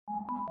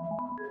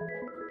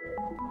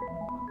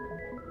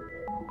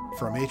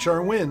From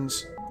HR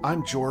Wins,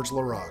 I'm George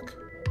LaRocque.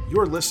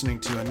 You're listening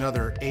to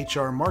another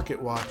HR Market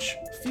Watch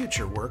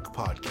Future Work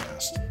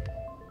podcast.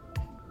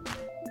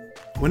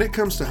 When it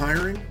comes to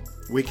hiring,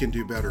 we can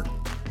do better.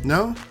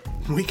 No,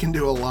 we can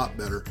do a lot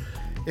better.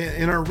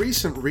 In our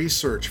recent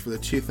research for the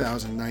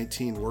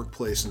 2019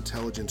 Workplace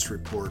Intelligence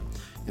Report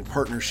in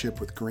partnership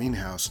with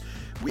Greenhouse,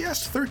 we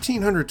asked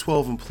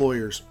 1,312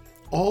 employers,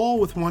 all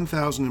with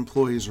 1,000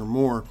 employees or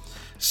more.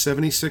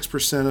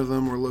 76% of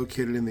them were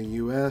located in the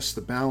US,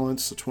 the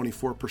balance, the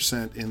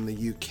 24% in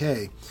the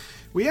UK.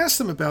 We asked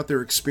them about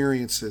their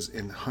experiences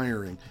in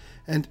hiring.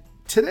 And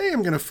today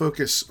I'm going to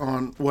focus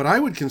on what I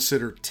would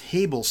consider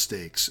table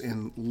stakes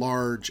in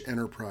large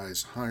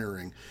enterprise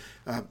hiring.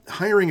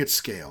 Hiring at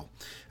scale.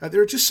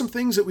 There are just some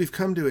things that we've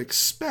come to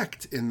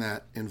expect in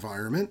that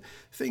environment.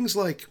 Things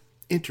like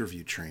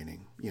interview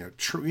training.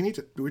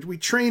 We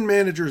train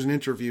managers and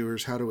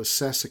interviewers how to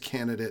assess a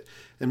candidate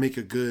and make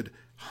a good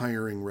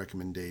hiring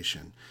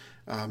recommendation.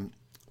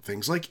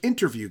 Things like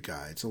interview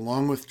guides,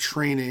 along with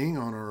training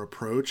on our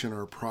approach and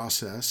our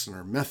process and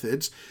our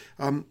methods,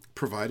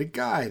 provide a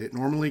guide. It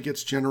normally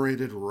gets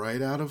generated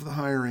right out of the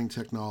hiring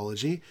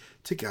technology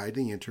to guide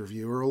the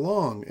interviewer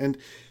along. And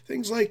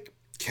things like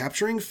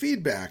capturing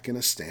feedback in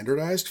a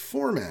standardized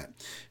format.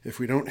 If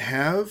we don't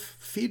have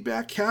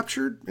feedback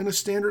captured in a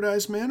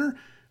standardized manner,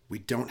 we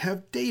don't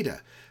have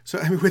data. So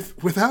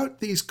without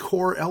these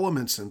core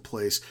elements in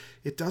place,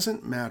 it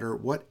doesn't matter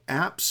what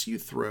apps you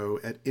throw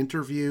at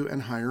interview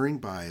and hiring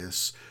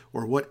bias,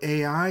 or what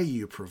AI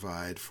you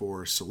provide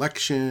for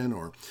selection,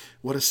 or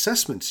what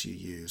assessments you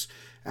use.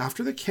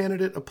 After the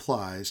candidate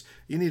applies,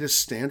 you need a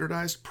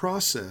standardized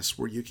process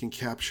where you can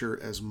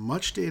capture as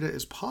much data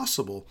as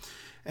possible.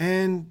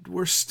 And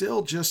we're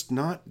still just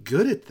not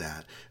good at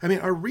that.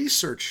 Our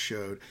research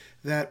showed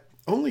that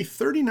only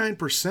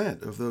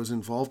 39% of those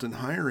involved in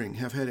hiring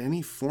have had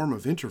any form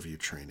of interview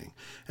training,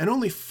 and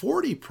only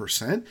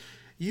 40%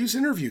 use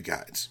interview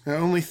guides. Now,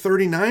 only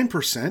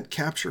 39%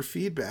 capture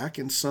feedback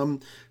in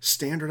some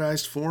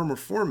standardized form or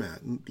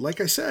format. And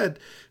like I said,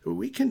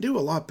 we can do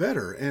a lot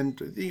better. And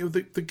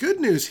the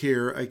good news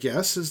here, I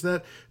guess, is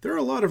that there are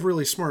a lot of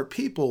really smart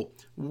people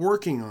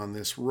working on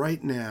this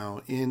right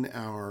now in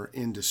our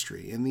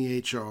industry, in the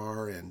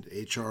HR and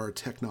HR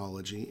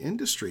technology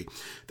industry.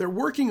 They're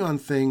working on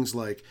things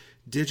like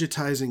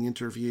digitizing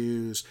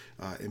interviews,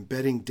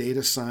 embedding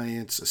data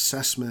science,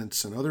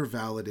 assessments, and other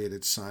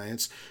validated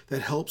science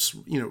that helps,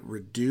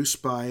 reduce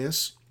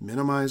bias,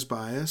 minimize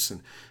bias,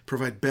 and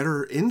provide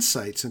better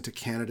insights into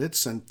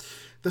candidates and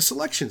the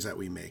selections that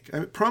we make.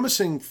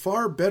 Promising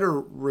far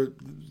better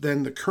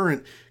than the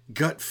current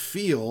gut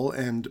feel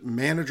and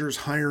managers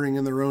hiring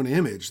in their own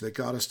image that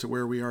got us to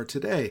where we are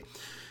today.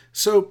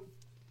 So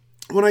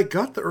when I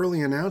got the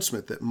early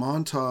announcement that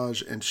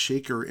Montage and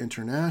Shaker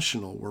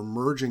International were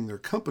merging their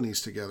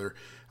companies together,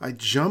 I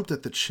jumped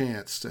at the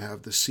chance to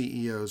have the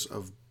CEOs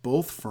of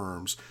both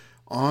firms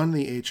on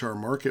the HR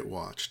Market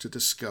Watch to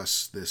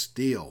discuss this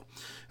deal.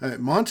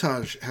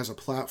 Montage has a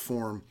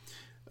platform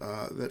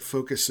that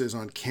focuses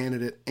on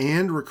candidate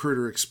and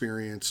recruiter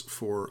experience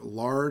for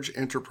large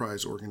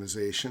enterprise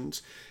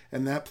organizations.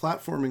 And that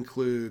platform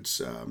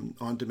includes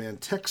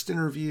on-demand text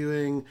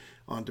interviewing,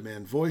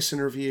 on-demand voice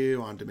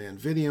interview, on-demand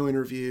video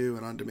interview,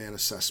 and on-demand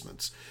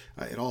assessments.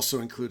 It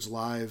also includes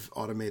live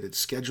automated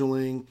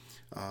scheduling,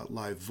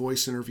 live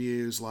voice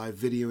interviews, live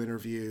video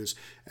interviews,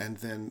 and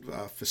then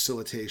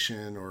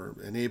facilitation or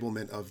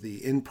enablement of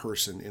the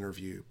in-person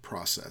interview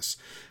process.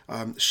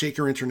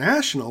 Shaker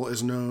International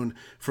is known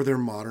for their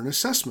modern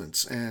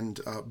assessments and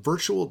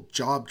virtual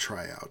job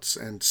tryouts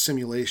and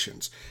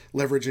simulations,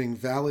 leveraging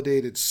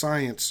validated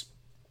science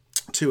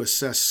to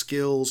assess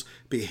skills,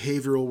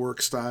 behavioral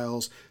work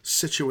styles,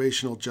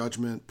 situational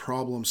judgment,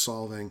 problem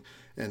solving,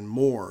 and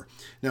more.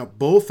 Now,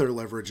 both are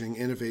leveraging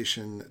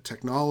innovation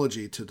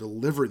technology to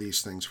deliver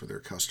these things for their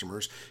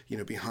customers.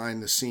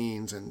 Behind the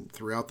scenes and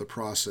throughout the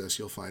process,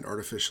 you'll find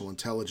artificial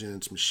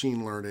intelligence,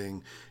 machine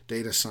learning,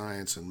 data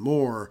science, and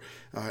more.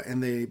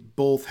 And they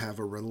both have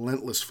a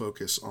relentless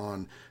focus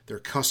on their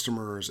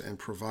customers and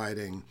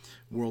providing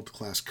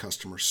world-class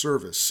customer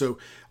service. So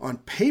on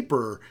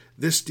paper,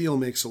 this deal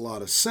makes a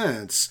lot of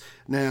sense.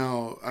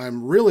 Now,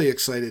 I'm really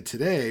excited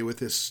today with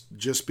this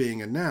just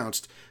being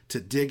announced to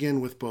dig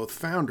in with both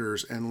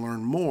founders and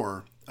learn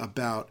more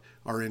about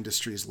our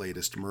industry's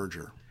latest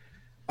merger.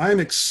 I'm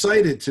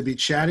excited to be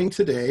chatting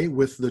today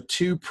with the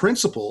two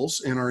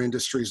principals in our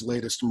industry's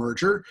latest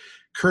merger,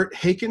 Kurt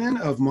Heikkinen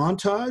of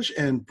Montage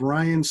and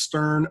Brian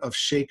Stern of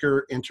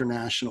Shaker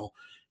International.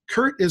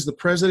 Kurt is the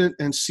president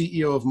and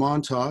CEO of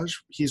Montage.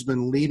 He's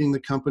been leading the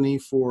company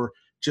for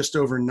just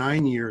over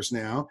 9 years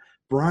now.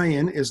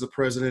 Brian is the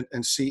president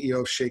and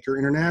CEO of Shaker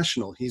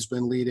International. He's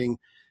been leading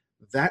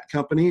that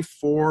company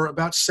for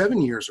about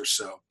 7 years or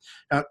so.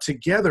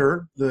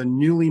 Together, the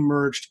newly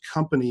merged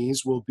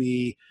companies will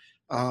be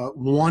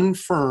one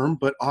firm,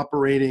 but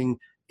operating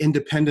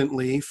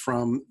independently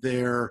from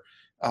their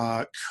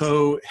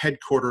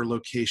co-headquarter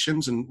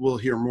locations, and we'll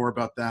hear more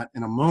about that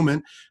in a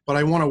moment. But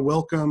I want to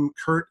welcome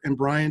Kurt and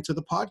Brian to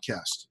the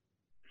podcast.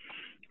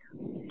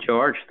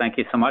 George. Thank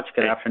you so much.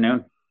 Good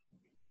afternoon.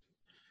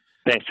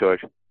 Thanks, George.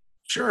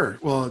 Sure.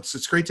 Well,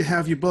 it's great to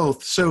have you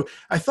both. So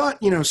I thought,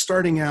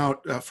 starting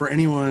out for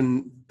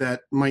anyone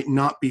that might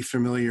not be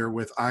familiar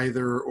with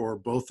either or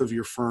both of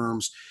your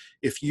firms,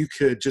 if you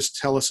could just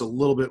tell us a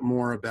little bit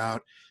more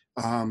about,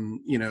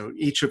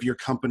 each of your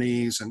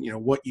companies and,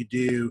 what you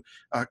do.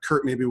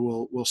 Kurt, maybe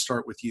we'll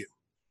start with you.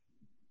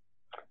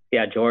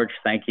 Yeah, George,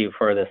 thank you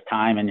for this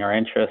time and your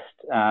interest.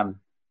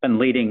 Been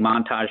leading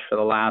Montage for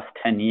the last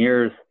 10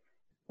 years.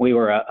 We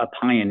were a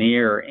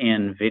pioneer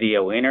in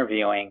video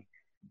interviewing,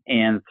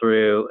 and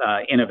through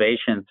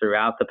innovation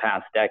throughout the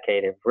past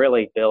decade, have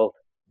really built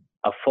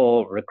a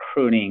full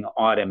recruiting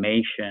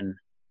automation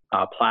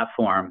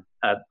platform,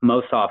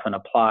 most often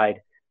applied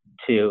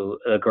to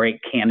a great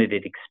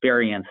candidate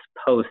experience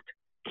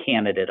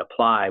post-candidate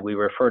apply. We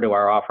refer to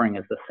our offering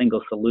as the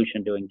single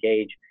solution to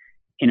engage,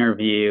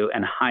 interview,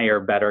 and hire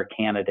better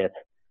candidates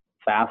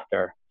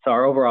faster. So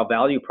our overall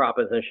value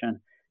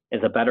proposition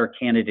is a better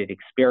candidate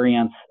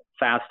experience,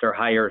 faster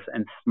hires,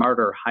 and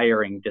smarter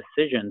hiring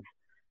decisions.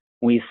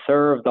 We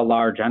serve the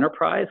large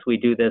enterprise. We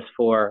do this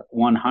for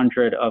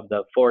 100 of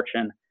the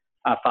Fortune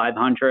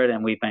 500,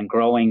 and we've been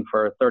growing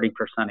for 30%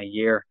 a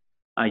year,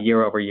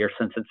 year over year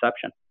since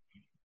inception.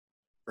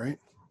 Right.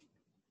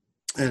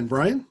 And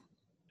Brian?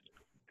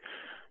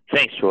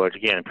 Thanks, George.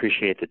 Again,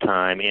 appreciate the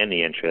time and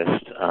the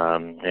interest.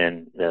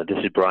 This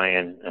is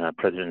Brian,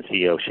 President and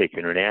CEO of Shaker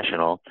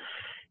International.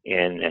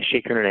 And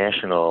Shaker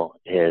International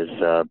has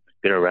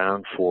been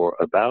around for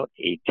about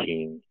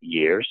 18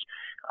 years.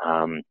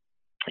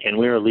 And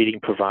we're a leading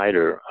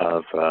provider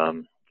of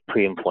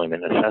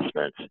pre-employment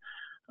assessments.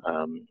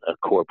 A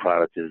core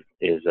product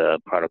is a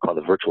product called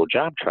the Virtual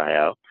Job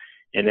Tryout.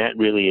 And that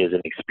really is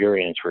an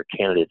experience where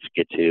candidates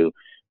get to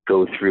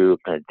go through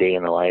kind of day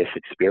in the life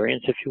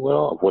experience, if you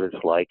will, of what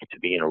it's like to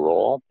be in a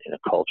role, in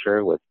a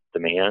culture with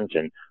demands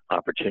and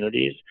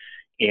opportunities.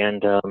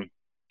 And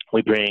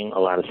we bring a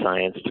lot of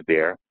science to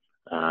bear.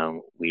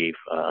 We've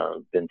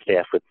been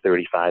staffed with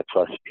 35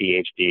 plus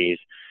PhDs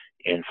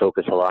and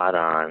focus a lot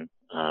on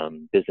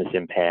business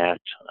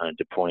impact,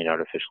 deploying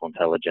artificial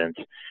intelligence,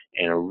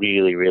 and are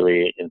really,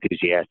 really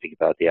enthusiastic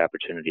about the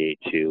opportunity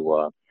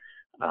to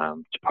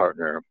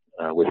partner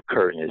with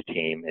Kurt and his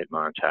team at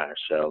Montage.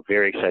 So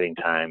very exciting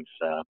times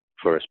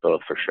for us both,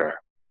 for sure.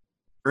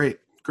 Great.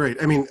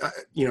 I mean,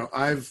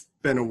 I've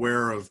been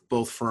aware of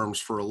both firms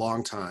for a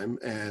long time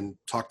and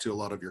talked to a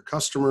lot of your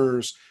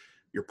customers,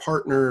 your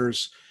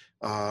partners,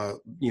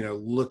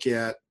 look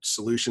at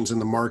solutions in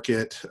the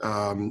market.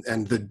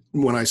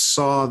 When I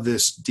saw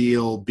this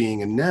deal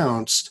being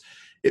announced,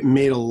 it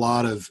made a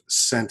lot of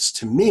sense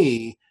to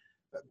me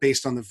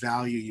based on the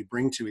value you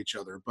bring to each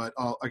other. But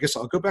I guess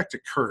I'll go back to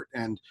Kurt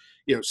and,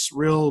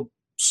 real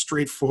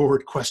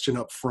straightforward question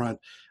up front.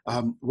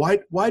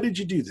 Why did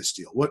you do this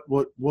deal? What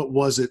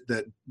was it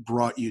that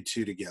brought you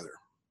two together?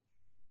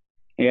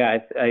 Yeah,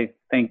 I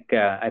think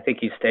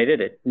you stated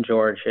it,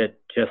 George.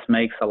 It just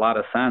makes a lot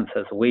of sense.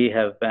 As we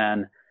have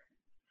been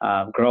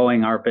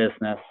growing our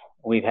business,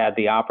 we've had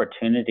the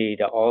opportunity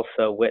to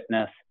also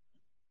witness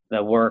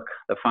the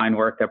fine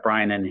work that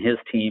Brian and his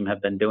team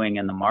have been doing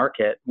in the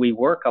market. We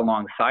work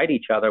alongside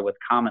each other with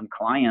common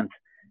clients,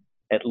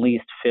 at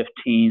least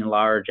 15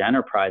 large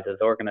enterprises,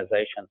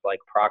 organizations like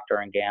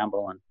Procter &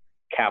 Gamble and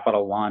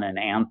Capital One and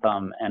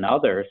Anthem and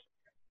others.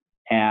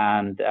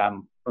 And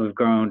we've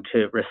grown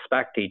to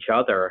respect each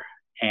other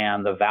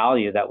and the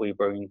value that we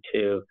bring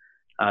to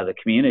the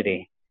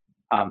community.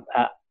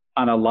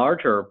 On a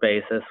larger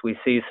basis, we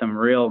see some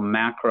real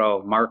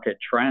macro market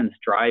trends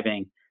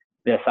driving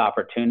this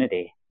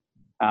opportunity.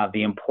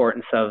 The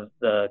importance of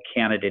the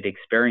candidate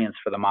experience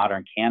for the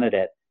modern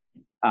candidate,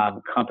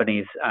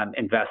 companies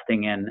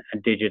investing in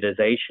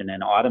digitization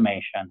and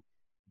automation,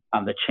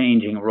 the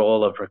changing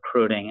role of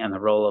recruiting and the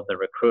role of the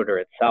recruiter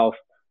itself,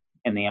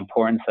 and the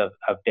importance of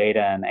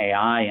data and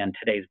AI. And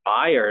today's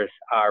buyers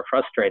are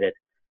frustrated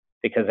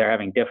because they're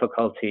having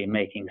difficulty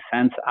making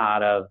sense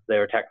out of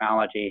their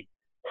technology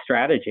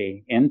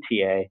strategy in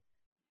TA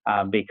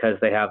because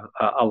they have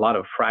a lot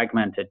of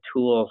fragmented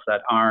tools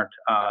that aren't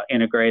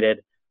integrated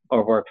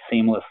or work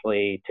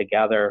seamlessly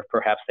together.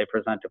 Perhaps they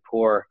present a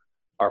poor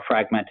or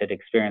fragmented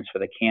experience for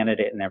the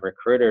candidate and their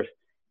recruiters.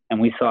 And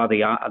we saw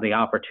the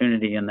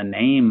opportunity in the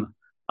name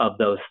of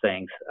those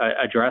things,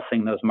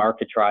 addressing those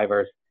market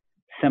drivers,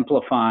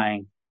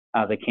 simplifying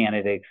the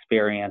candidate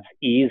experience,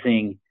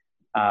 easing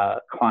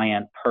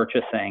client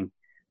purchasing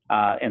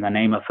in the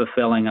name of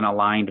fulfilling an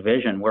aligned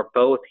vision. We're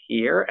both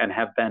here and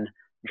have been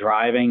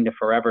driving to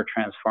forever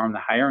transform the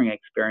hiring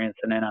experience.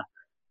 And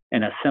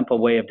in a simple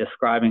way of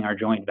describing our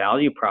joint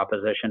value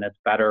proposition, it's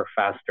better,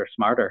 faster,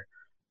 smarter.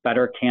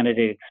 Better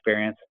candidate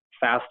experience,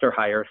 faster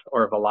hires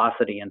or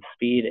velocity and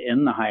speed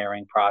in the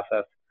hiring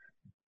process,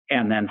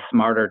 and then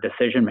smarter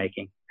decision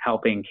making,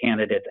 helping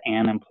candidates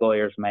and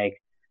employers make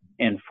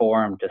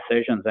informed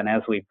decisions. And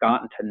as we've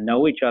gotten to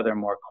know each other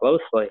more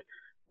closely,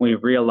 we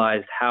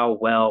realized how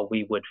well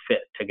we would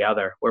fit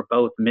together. We're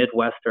both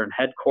Midwestern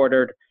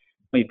headquartered.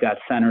 We've got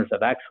centers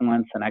of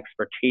excellence and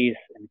expertise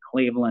in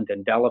Cleveland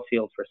and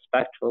Delafield,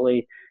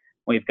 respectively.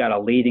 We've got a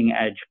leading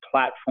edge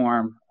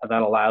platform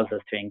that allows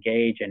us to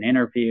engage and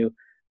interview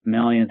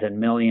millions and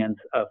millions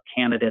of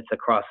candidates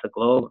across the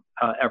globe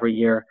every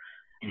year.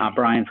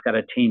 Brian's got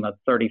a team of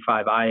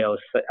 35 IO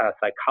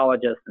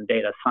psychologists and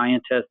data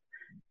scientists,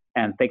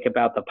 and think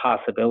about the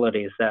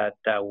possibilities that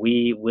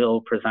we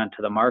will present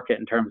to the market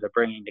in terms of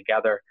bringing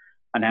together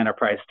an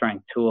enterprise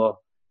strength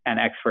tool and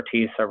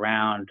expertise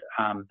around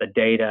the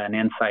data and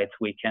insights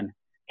we can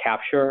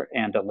capture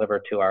and deliver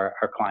to our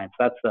clients.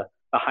 That's the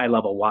high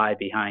level why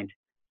behind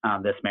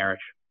this marriage.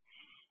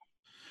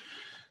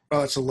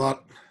 Well, that's a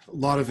lot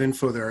of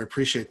info there. I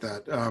appreciate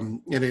that.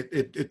 And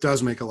it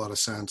does make a lot of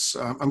sense.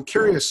 I'm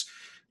curious,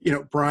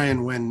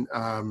 Brian, when,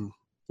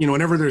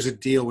 whenever there's a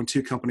deal, when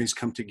two companies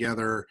come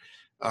together,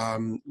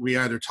 we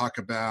either talk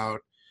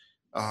about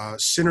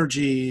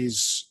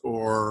synergies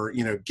or,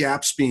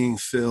 gaps being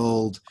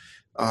filled.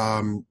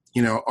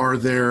 Are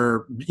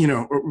there,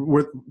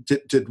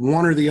 did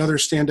one or the other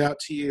stand out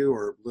to you,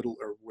 or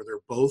were there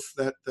both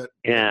that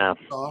Yeah.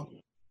 you saw?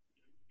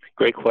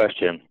 Great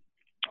question.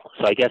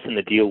 So I guess in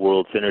the deal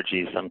world,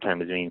 synergies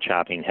sometimes mean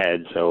chopping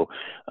heads. So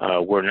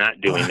we're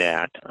not doing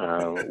that.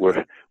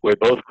 We're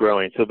both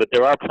growing. But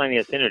there are plenty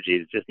of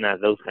synergies, just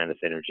not those kind of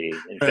synergies.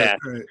 In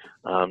fact,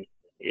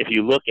 if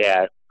you look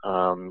at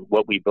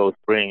what we both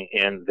bring,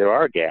 and there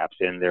are gaps,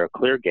 and there are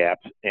clear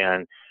gaps.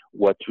 And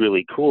what's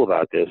really cool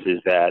about this is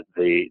that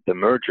the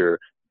merger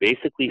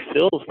basically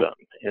fills them.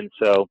 And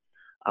so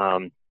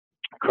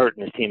Kurt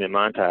and his team at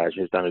Montage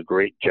has done a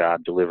great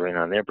job delivering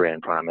on their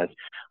brand promise.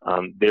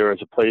 There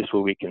is a place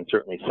where we can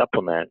certainly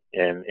supplement,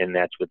 and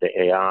that's with the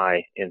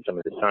AI and some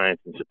of the science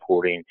and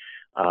supporting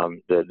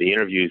the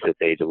interviews that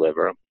they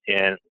deliver.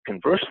 And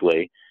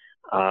conversely,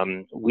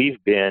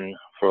 we've been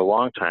for a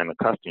long time a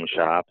custom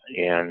shop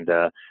and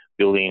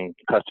building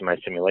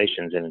customized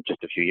simulations. And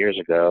just a few years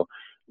ago,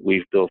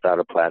 we've built out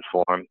a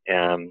platform.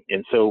 And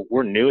so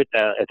we're new at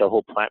the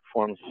whole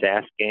platform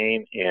SaaS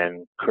game,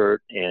 and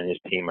Kurt and his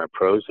team are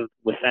pros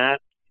with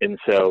that. And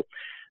so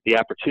the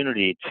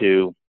opportunity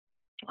to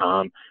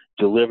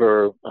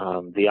deliver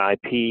the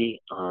IP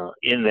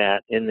in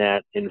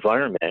that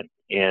environment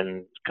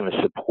and kind of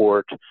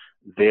support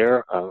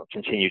their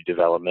continued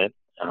development.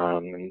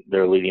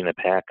 They're leading the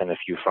pack on a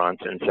few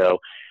fronts. And so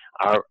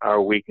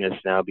our weakness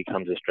now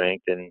becomes a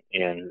strength, and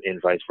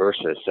vice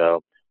versa.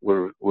 So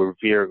we're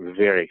very,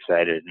 very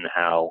excited in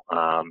how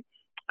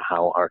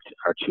our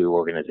two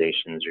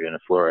organizations are going to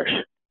flourish.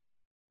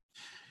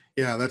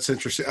 Yeah, that's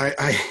interesting.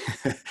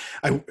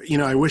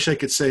 I wish I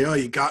could say, "Oh,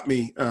 you got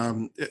me."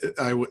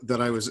 That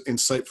I was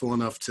insightful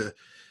enough to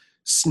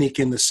sneak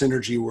in the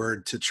synergy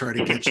word to try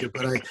to get you,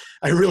 but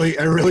I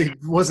really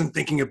wasn't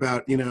thinking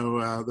about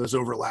those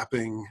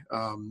overlapping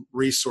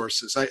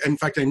resources. In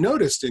fact, I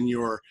noticed in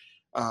your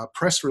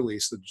press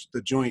release,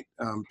 the joint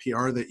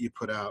PR that you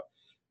put out,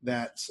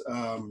 that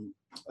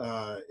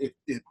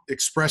it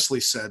expressly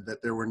said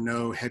that there were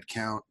no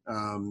headcount,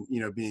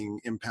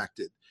 being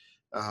impacted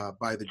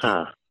by the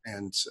deal,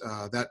 and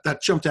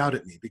that jumped out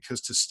at me, because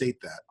to state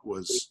that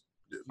was,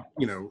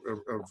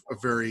 a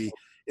very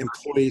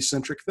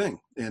employee-centric thing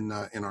in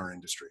our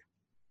industry.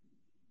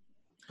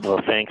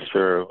 Well, thanks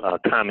for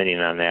commenting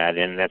on that,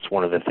 and that's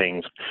one of the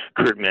things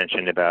Kurt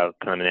mentioned about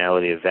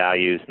commonality of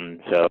values,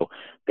 and so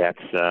that's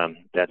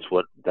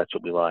what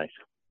we like.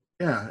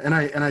 Yeah, and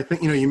I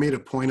think you made a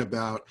point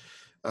about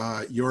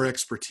your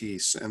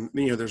expertise, and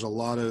there's a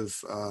lot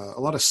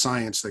of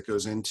science that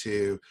goes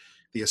into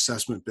the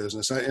assessment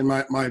business. In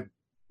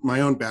my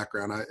own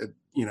background, I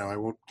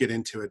won't get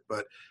into it,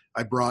 but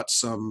I brought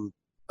some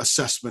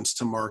assessments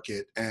to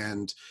market,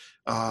 and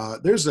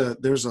there's a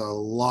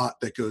lot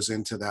that goes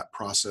into that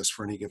process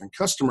for any given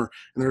customer,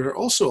 and there are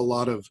also a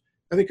lot of,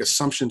 I think,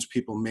 assumptions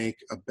people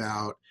make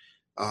about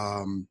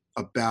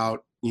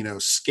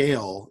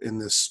scale in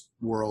this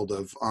world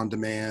of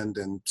on-demand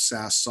and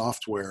SaaS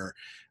software,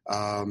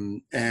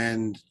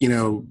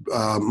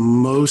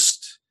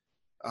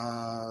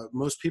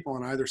 most people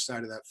on either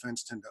side of that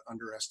fence tend to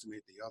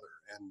underestimate the other,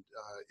 and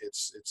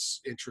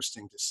it's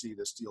interesting to see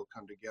this deal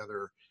come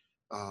together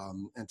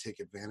and take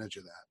advantage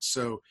of that.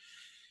 So,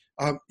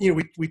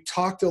 we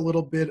talked a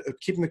little bit of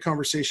keeping the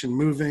conversation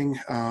moving.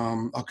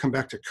 I'll come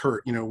back to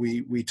Kurt.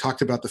 We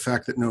talked about the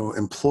fact that no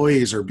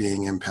employees are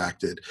being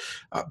impacted,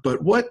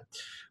 but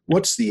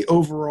what's the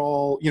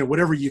overall,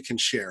 whatever you can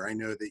share? I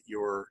know that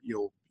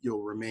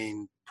you'll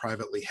remain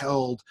privately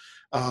held.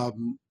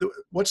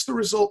 What's the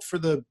result for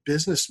the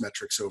business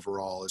metrics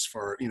overall, as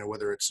far,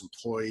 whether it's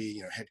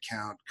employee, head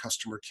count,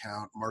 customer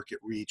count, market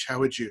reach? How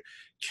would you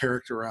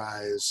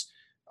characterize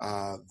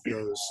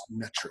those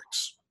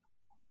metrics?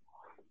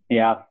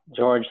 Yeah,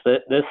 George,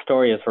 this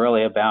story is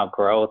really about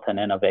growth and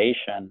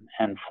innovation.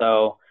 And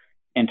so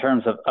in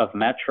terms of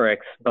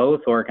metrics,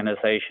 both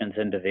organizations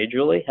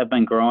individually have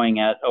been growing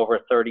at over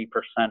 30%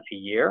 a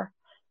year.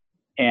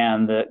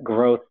 And the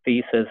growth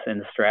thesis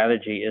and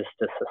strategy is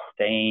to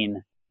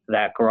sustain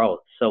that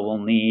growth. So we'll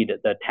need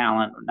the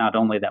talent, not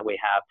only that we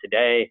have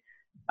today,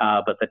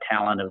 but the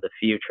talent of the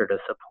future to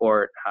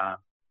support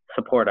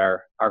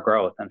our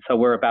growth. And so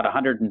we're about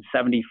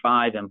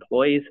 175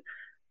 employees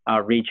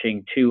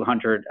reaching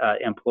 200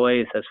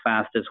 employees as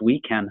fast as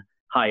we can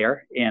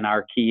hire in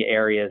our key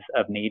areas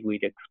of need.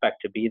 We'd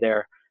expect to be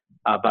there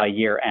by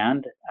year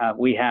end.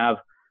 We have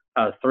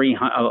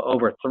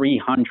over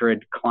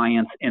 300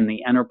 clients in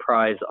the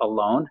enterprise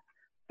alone.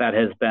 That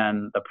has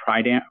been the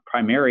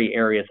primary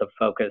areas of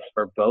focus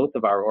for both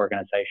of our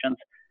organizations.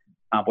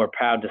 We're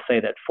proud to say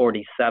that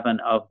 47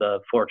 of the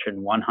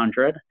Fortune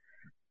 100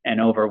 and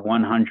over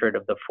 100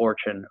 of the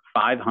Fortune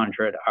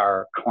 500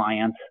 are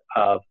clients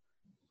of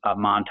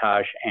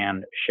Montage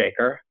and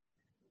Shaker.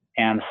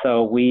 And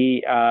so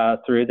we,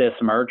 through this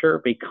merger,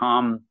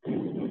 become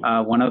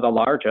one of the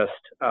largest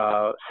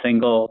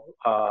single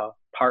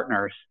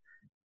partners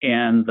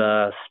in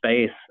the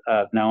space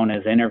known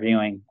as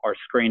interviewing or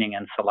screening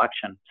and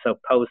selection. So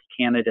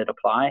post-candidate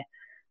apply,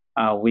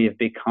 we have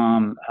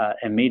become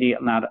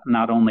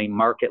not only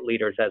market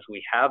leaders as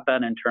we have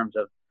been in terms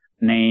of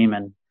name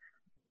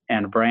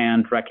and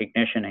brand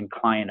recognition and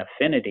client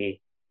affinity,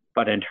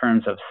 but in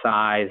terms of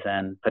size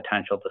and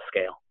potential to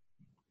scale.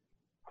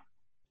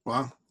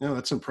 Wow, no,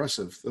 that's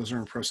impressive. Those are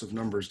impressive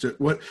numbers.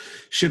 What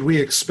should we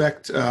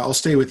expect? I'll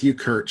stay with you,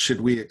 Kurt.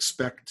 Should we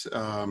expect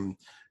a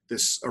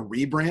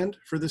rebrand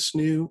for this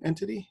new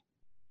entity?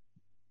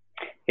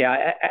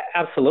 Yeah,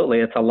 absolutely.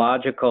 It's a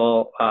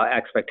logical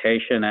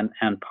expectation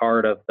and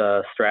part of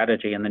the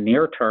strategy. In the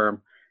near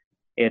term,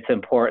 it's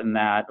important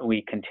that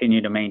we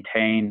continue to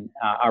maintain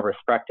our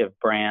respective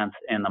brands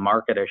in the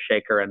market as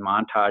Shaker and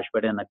Montage.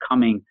 But in the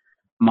coming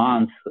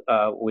months,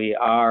 we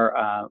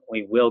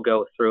will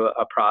go through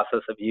a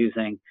process of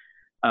using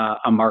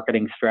a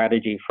marketing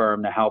strategy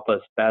firm to help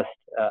us best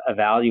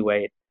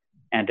evaluate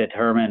and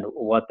determine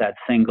what that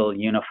single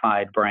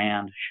unified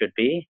brand should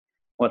be,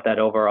 what that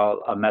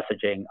overall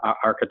messaging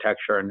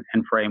architecture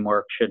and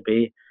framework should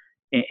be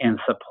in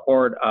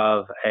support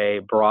of a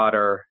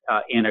broader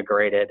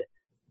integrated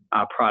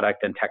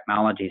product and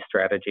technology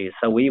strategy.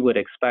 So we would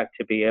expect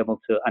to be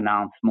able to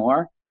announce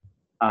more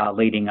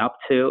leading up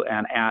to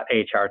and at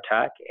HR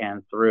Tech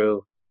and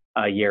through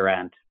year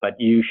end. But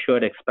you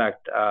should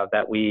expect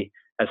that we,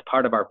 as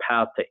part of our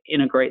path to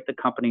integrate the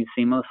company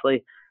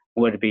seamlessly,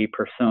 would be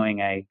pursuing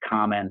a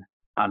common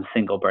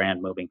single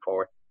brand moving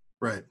forward.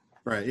 Right.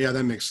 Yeah,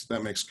 that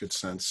makes good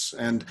sense.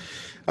 And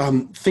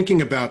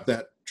thinking about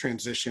that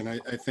transition,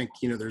 I think,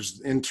 there's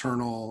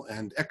internal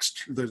and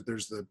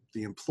there's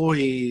the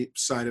employee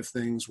side of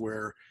things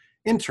where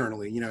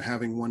internally,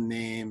 having one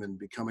name and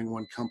becoming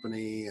one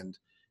company and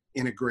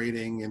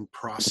integrating in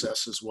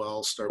process as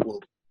well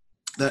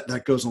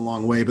that goes a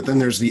long way. But then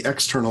there's the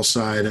external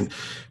side. And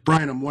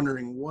Brian, I'm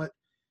wondering what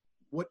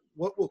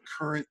will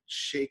current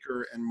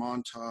Shaker and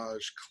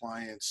Montage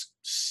clients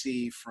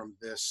see from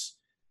this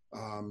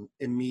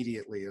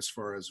immediately as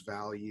far as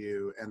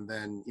value, and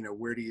then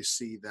where do you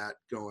see that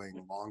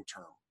going long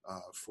term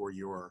for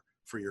your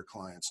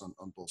clients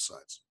on both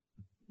sides?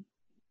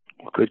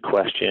 Good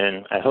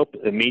question. I hope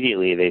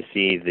immediately they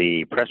see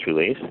the press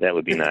release. That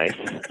would be nice.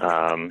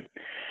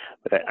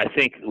 But I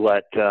think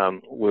what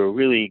we're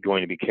really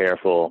going to be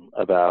careful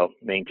about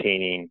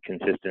maintaining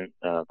consistent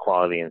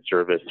quality and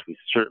service. We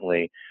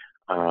certainly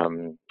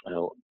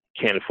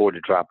can't afford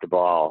to drop the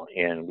ball,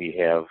 and we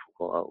have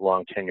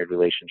long tenured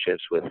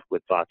relationships with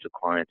lots of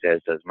clients,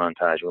 as does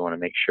Montage. We want to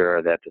make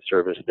sure that the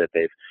service that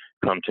they've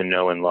come to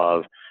know and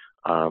love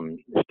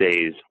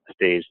stays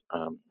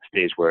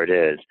where it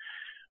is.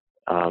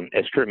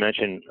 As Kurt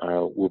mentioned,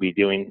 we'll be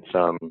doing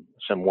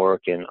some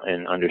work in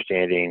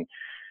understanding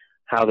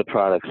how the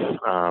products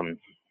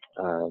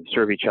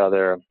serve each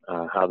other,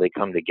 how they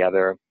come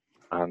together.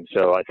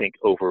 So I think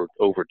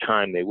over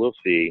time they will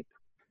see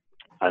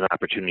an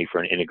opportunity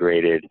for an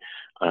integrated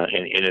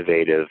and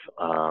innovative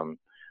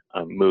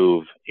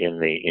move in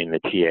the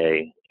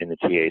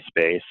TA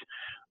space,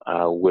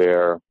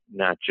 where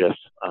not just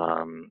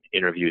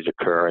interviews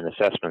occur and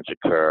assessments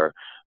occur,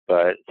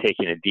 but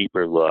taking a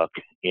deeper look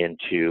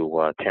into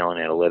talent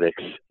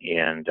analytics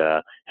and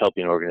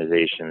helping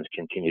organizations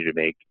continue to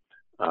make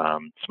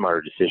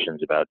smarter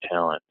decisions about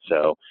talent.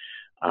 So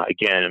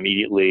again,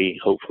 immediately,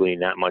 hopefully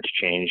not much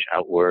change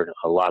outward,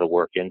 a lot of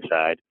work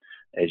inside,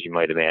 as you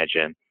might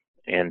imagine.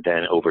 And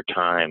then over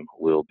time,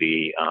 we'll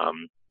be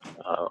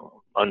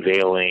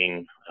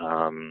unveiling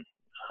kind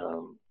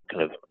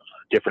of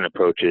different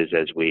approaches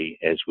as we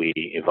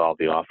evolve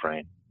the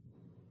offering.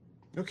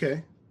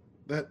 Okay,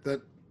 that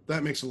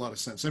makes a lot of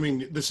sense. I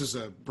mean, this is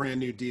a brand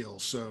new deal,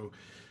 so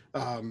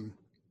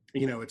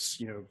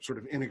it's sort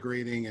of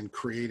integrating and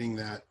creating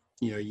that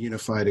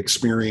unified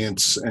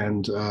experience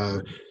and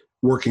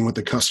working with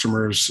the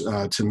customers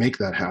to make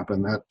that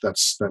happen.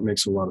 That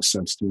makes a lot of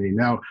sense to me.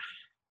 Now,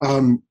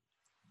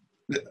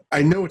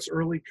 I know it's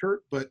early,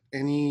 Kurt, but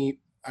any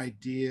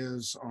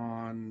ideas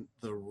on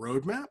the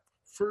roadmap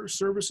for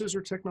services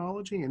or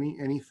technology?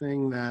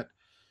 Anything that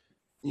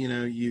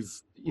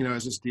you've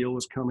as this deal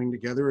was coming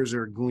together, is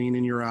there a gleam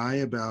in your eye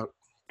about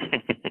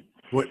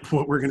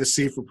what we're going to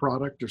see for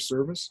product or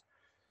service?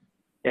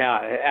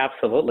 Yeah,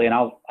 absolutely. And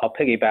I'll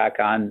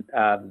piggyback on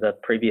the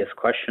previous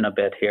question a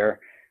bit here.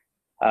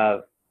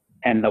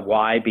 and the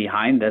why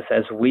behind this,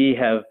 as we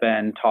have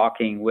been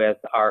talking with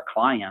our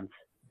clients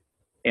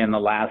in the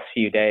last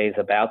few days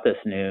about this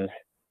news,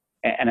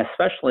 and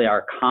especially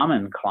our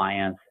common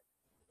clients,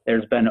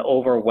 there's been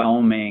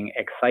overwhelming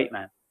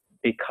excitement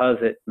because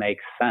it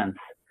makes sense.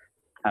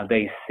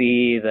 They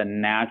see the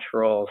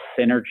natural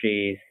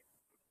synergies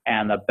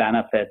and the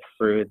benefits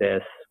through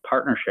this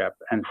partnership.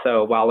 And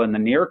so while in the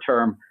near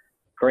term,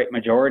 great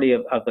majority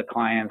of the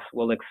clients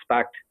will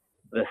expect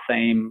the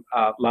same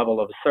level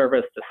of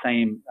service, the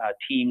same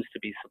teams to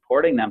be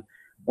supporting them,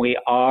 we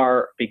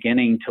are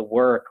beginning to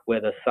work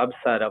with a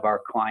subset of our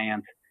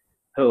clients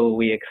who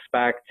we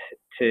expect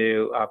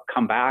to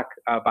come back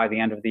by the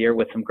end of the year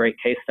with some great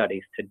case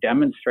studies to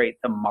demonstrate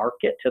the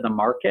market,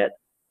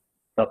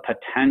 the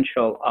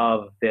potential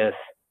of this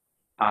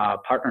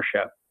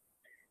partnership.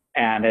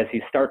 And as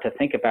you start to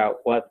think about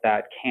what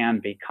that can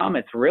become,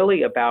 it's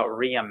really about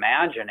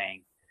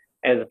reimagining,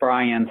 as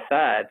Brian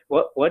said,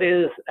 what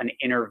is an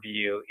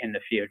interview in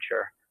the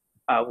future?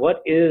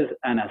 What is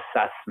an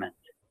assessment?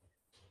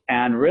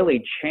 And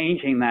really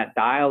changing that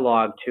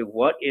dialogue to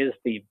what is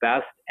the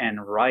best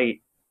and right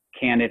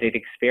candidate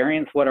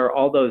experience? What are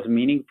all those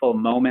meaningful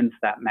moments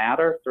that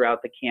matter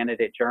throughout the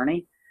candidate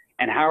journey?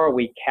 And how are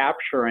we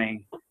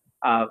capturing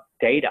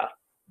data?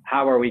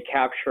 How are we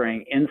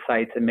capturing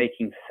insights and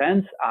making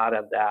sense out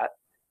of that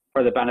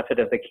for the benefit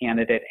of the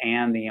candidate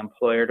and the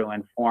employer to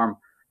inform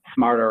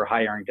smarter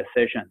hiring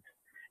decisions?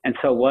 And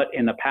so what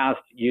in the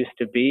past used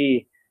to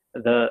be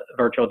the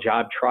virtual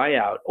job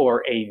tryout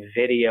or a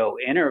video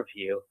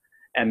interview,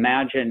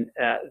 imagine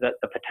the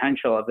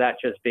potential of that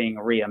just being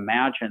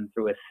reimagined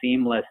through a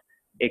seamless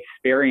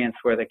experience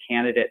where the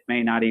candidate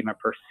may not even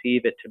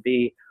perceive it to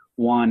be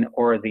one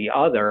or the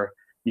other,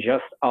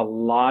 just a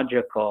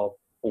logical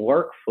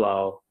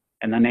workflow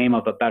in the name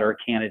of a better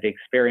candidate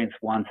experience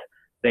once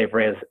they've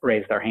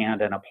raised their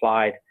hand and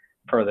applied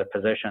for the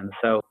position.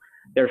 So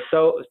there's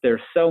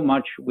so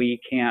much we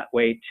can't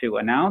wait to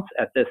announce.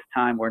 At this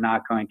time, we're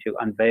not going to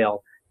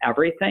unveil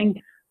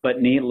everything,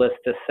 but needless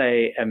to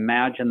say,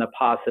 imagine the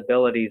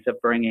possibilities of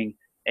bringing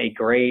a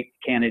great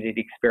candidate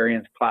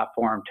experience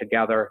platform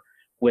together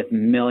with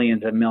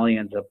millions and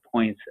millions of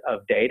points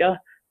of data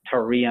to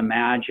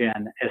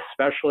reimagine,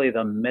 especially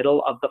the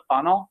middle of the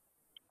funnel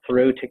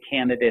through to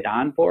candidate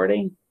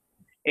onboarding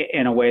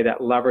in a way that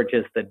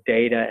leverages the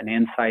data and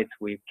insights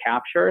we've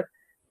captured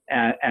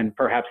and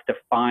perhaps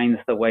defines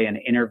the way an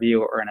interview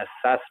or an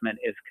assessment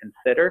is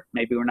considered.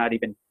 Maybe we're not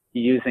even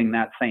using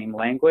that same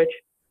language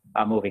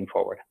moving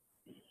forward.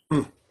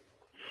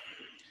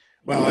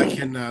 Well, I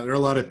can. There are a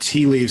lot of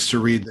tea leaves to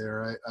read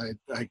there.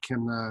 I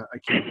can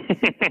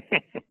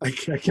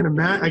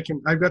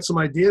imagine. I've got some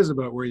ideas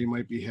about where you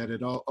might be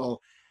headed.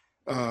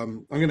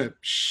 I'm going to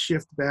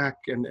shift back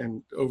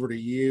and over to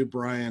you,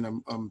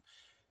 Brian.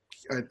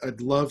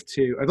 I'd love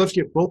to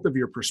get both of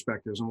your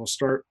perspectives, and we'll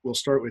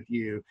start with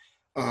you.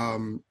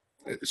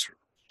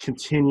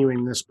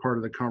 Continuing this part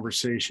of the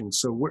conversation.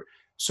 So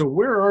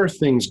where are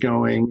things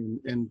going?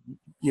 And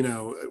you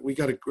know,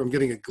 I'm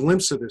getting a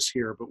glimpse of this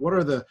here, but what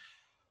are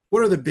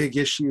the big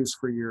issues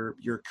for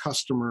your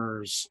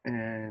customers,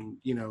 and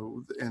you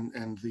know,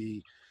 and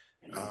the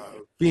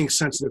being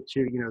sensitive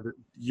to, you know,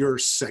 your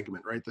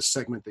segment, right? The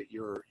segment that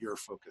you're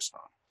focused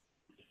on.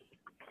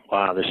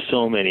 Wow, there's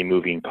so many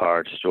moving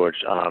parts,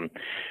 George. AI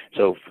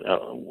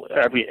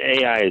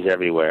is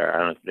everywhere. I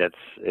don't know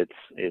if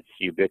it's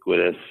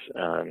ubiquitous.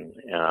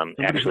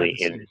 Actually,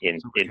 in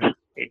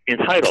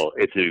title,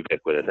 it's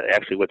ubiquitous.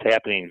 Actually, what's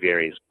happening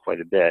varies quite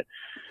a bit.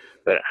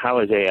 But how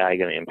is AI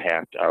going to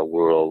impact our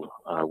world?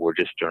 We're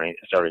just starting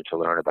to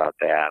learn about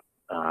that.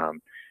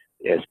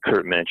 As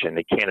Kurt mentioned,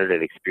 the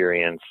candidate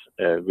experience,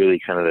 really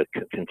kind of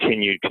the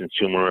continued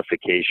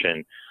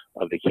consumerification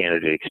of the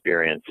candidate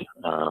experience,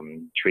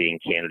 treating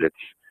candidates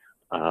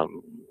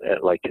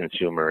like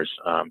consumers,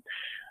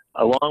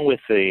 along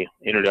with the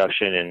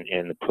introduction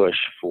and the push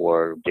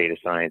for data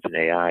science and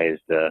AI is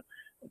the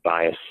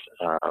bias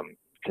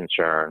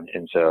concern.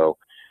 And so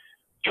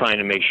trying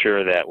to make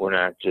sure that we're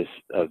not just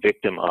a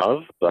victim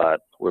of, but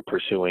we're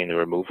pursuing the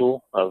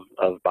removal of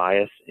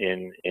bias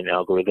in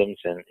algorithms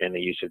and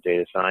the use of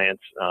data science.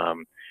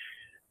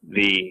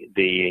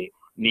 The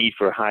need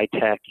for high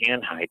tech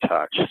and high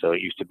touch. So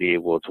it used to be,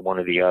 well, it's one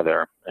or the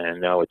other,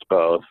 and now it's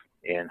both.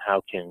 And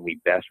how can we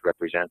best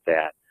represent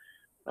that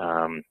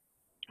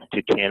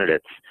to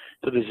candidates?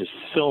 So there's just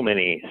so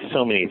many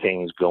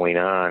things going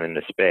on in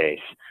the space.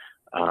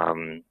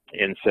 And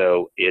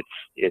so it's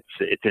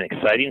an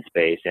exciting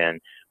space,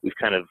 and we've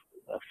kind of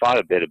thought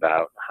a bit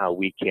about how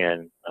we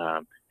can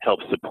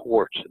help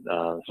support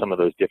some of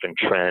those different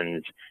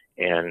trends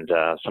and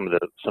some of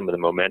the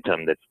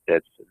momentum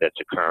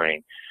that's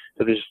occurring.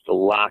 So there's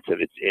lots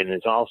of it, and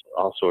there's all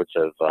sorts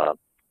of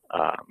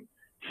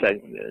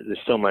there's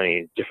so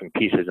many different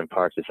pieces and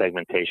parts. The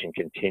segmentation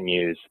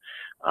continues.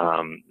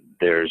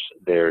 There's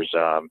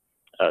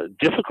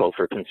difficult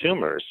for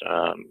consumers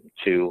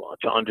to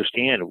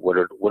understand what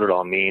it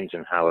all means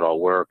and how it all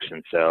works,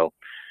 and so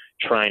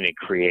trying to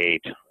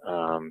create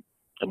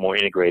a more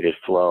integrated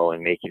flow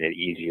and making it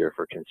easier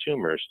for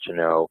consumers to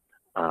know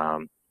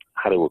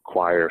how to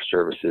acquire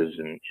services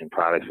and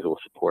products that will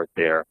support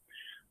their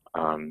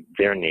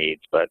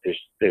needs. But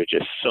there's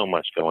just so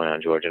much going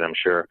on, George, and I'm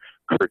sure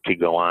Kurt could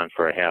go on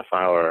for a half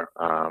hour.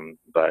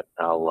 But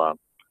I'll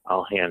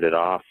hand it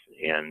off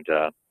and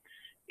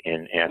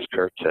ask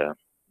Kurt to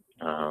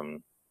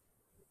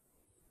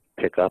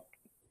pick up.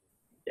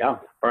 Yeah,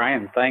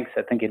 Brian, thanks.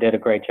 I think you did a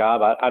great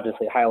job,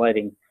 obviously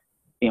highlighting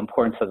the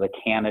importance of the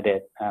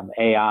candidate,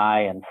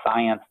 AI and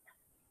science.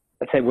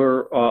 I'd say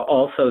we're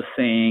also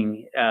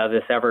seeing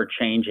this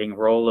ever-changing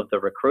role of the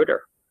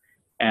recruiter.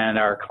 And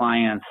our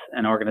clients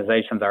and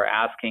organizations are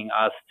asking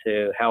us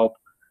to help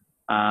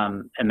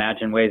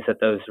imagine ways that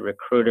those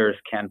recruiters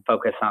can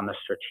focus on the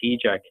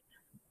strategic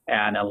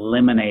and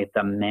eliminate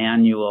the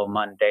manual,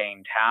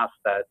 mundane tasks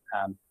that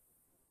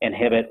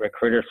inhibit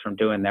recruiters from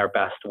doing their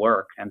best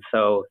work. And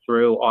so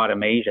through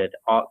automated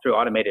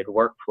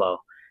workflow,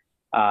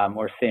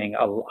 we're seeing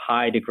a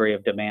high degree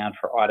of demand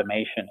for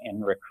automation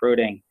in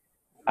recruiting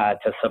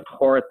to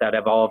support that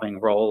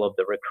evolving role of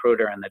the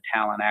recruiter and the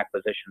talent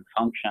acquisition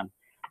function.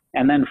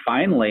 And then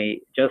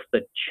finally, just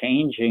the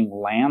changing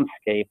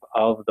landscape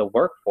of the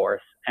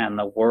workforce and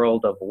the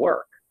world of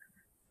work.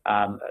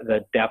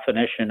 The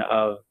definition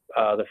of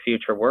the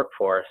future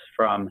workforce,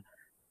 from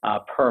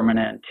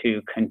permanent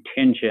to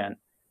contingent,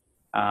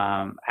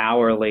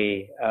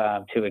 hourly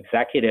to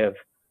executive,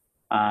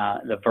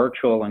 the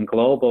virtual and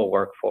global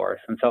workforce.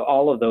 And so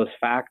all of those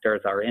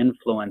factors are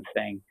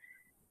influencing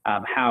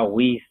how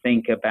we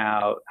think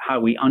about, how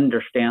we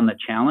understand the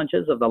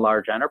challenges of the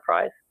large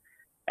enterprise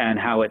and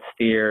how it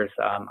steers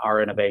our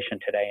innovation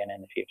today and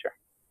in the future.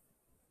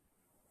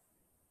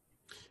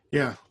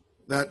 Yeah,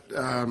 that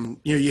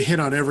you hit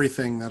on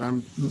everything that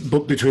I'm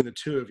between the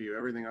two of you.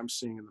 Everything I'm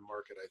seeing in the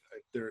market,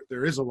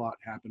 there is a lot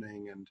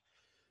happening, and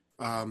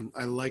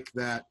I like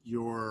that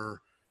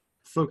you're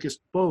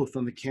focused both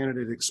on the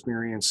candidate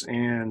experience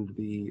and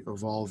the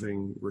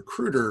evolving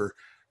recruiter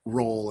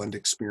role and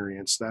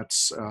experience.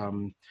 That's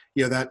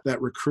that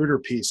recruiter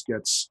piece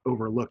gets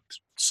overlooked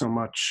so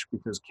much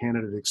because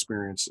candidate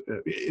experience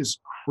is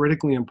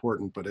critically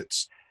important, but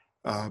it's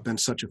been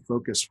such a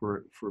focus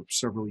for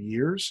several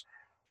years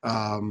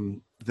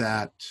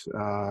that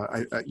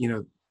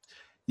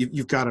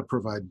you've got to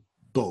provide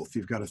both.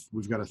 We've got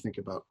to think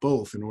about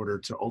both in order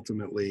to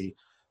ultimately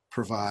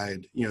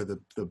provide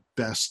the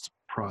best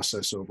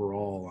process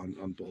overall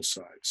on both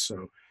sides.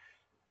 So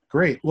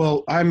great.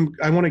 Well, I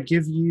want to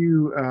give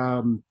you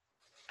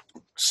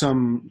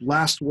some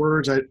last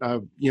words.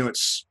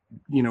 It's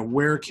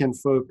where can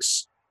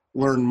folks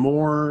learn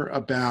more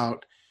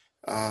about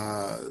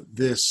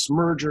this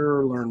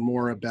merger, learn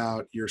more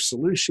about your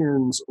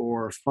solutions,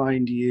 or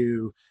find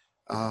you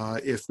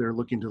if they're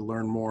looking to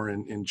learn more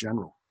in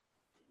general?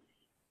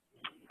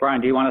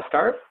 Brian, do you want to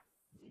start?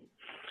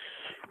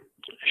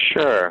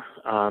 Sure.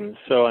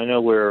 So I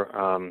know we're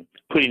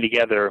putting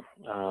together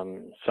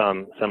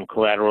some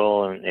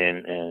collateral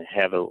and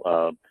have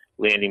a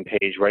landing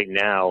page right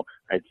now.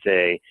 I'd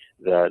say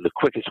the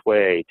quickest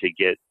way to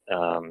get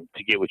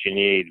what you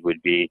need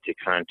would be to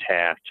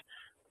contact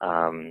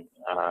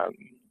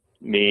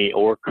me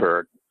or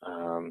Kurt,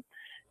 and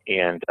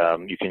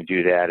you can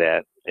do that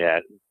at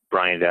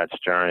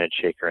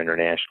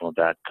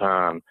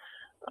brian.stern@shakerinternational.com.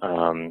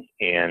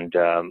 And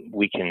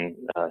we can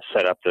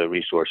set up the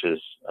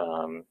resources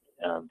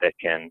that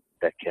can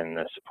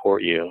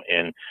support you.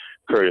 And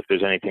Kurt, if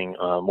there's anything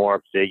more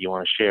up to date you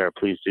want to share,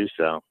 please do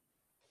so.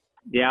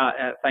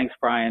 Yeah, thanks,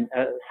 Brian.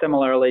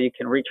 Similarly, you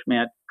can reach me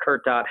at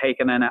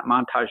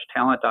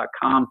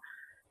kurt.heikkinen@montagetalent.com.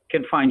 You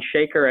can find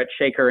Shaker at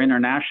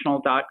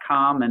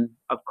shakerinternational.com, and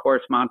of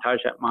course,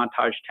 Montage at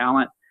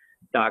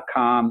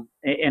montagetalent.com.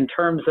 In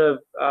terms of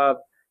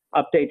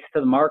updates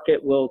to the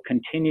market, we'll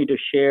continue to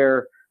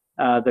share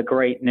the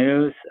great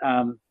news.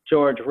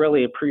 George,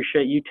 really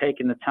appreciate you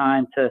taking the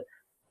time to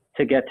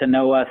get to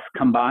know us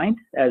combined,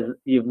 as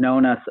you've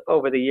known us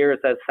over the years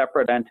as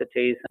separate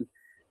entities. And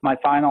my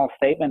final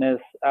statement is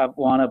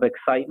one of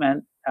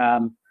excitement.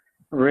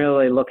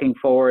 Really looking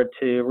forward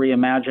to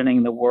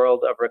reimagining the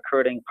world of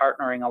recruiting,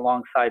 partnering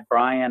alongside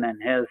Brian and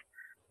his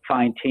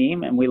fine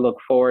team. And we look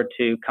forward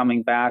to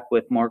coming back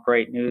with more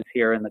great news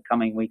here in the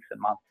coming weeks and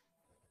months.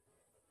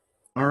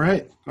 All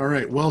right.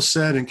 Well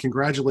said. And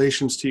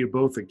congratulations to you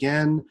both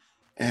again.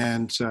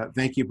 And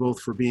thank you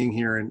both for being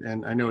here.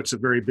 And I know it's a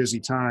very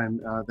busy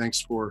time. Thanks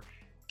for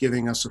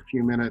giving us a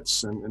few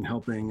minutes and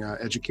helping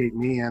educate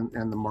me and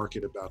the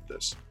market about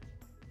this.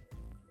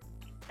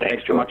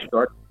 Thanks so much,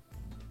 George.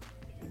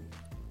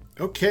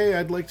 Okay,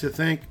 I'd like to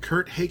thank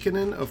Kurt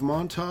Heikkinen of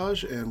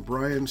Montage and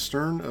Brian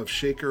Stern of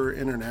Shaker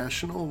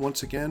International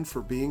once again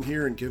for being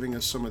here and giving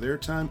us some of their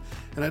time.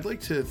 And I'd like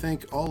to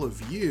thank all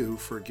of you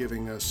for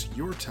giving us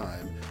your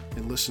time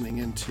and listening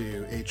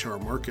into HR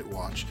Market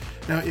Watch.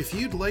 Now, if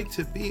you'd like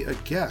to be a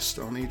guest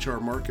on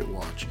HR Market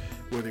Watch,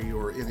 Whether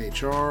you're in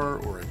HR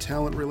or a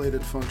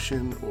talent-related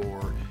function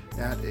or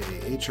at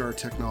a HR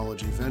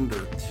technology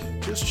vendor,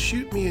 just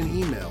shoot me an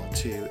email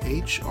to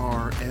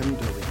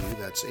HRMW,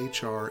 that's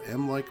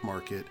HRM like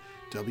market,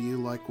 W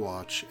like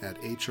watch, at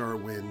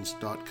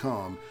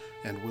hrwins.com,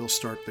 and we'll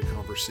start the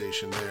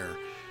conversation there.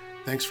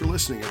 Thanks for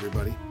listening,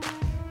 everybody.